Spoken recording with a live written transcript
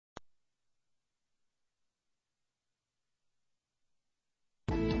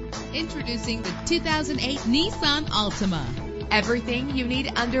Introducing the 2008 Nissan Altima. Everything you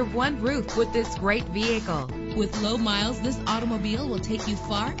need under one roof with this great vehicle. With low miles, this automobile will take you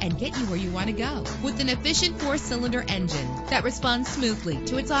far and get you where you want to go. With an efficient 4-cylinder engine that responds smoothly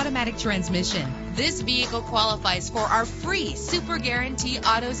to its automatic transmission. This vehicle qualifies for our free Super Guarantee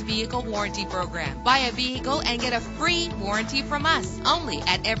Autos Vehicle Warranty Program. Buy a vehicle and get a free warranty from us only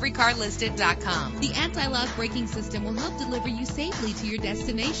at everycarlisted.com. The anti-lock braking system will help deliver you safely to your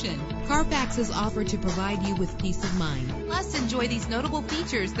destination. Carfax is offered to provide you with peace of mind. Plus, enjoy these notable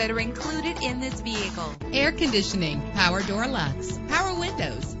features that are included in this vehicle: Air conditioning, power door locks, power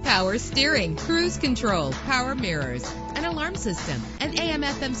windows, power steering, cruise control, power mirrors, an alarm system, an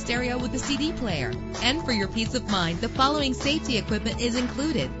AM/FM stereo with a CD player. And for your peace of mind, the following safety equipment is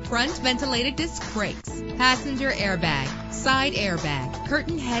included: front ventilated disc brakes, passenger airbag, side airbag,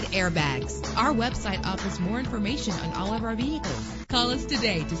 curtain head airbags. Our website offers more information on all of our vehicles. Call us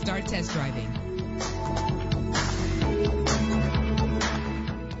today to start test driving.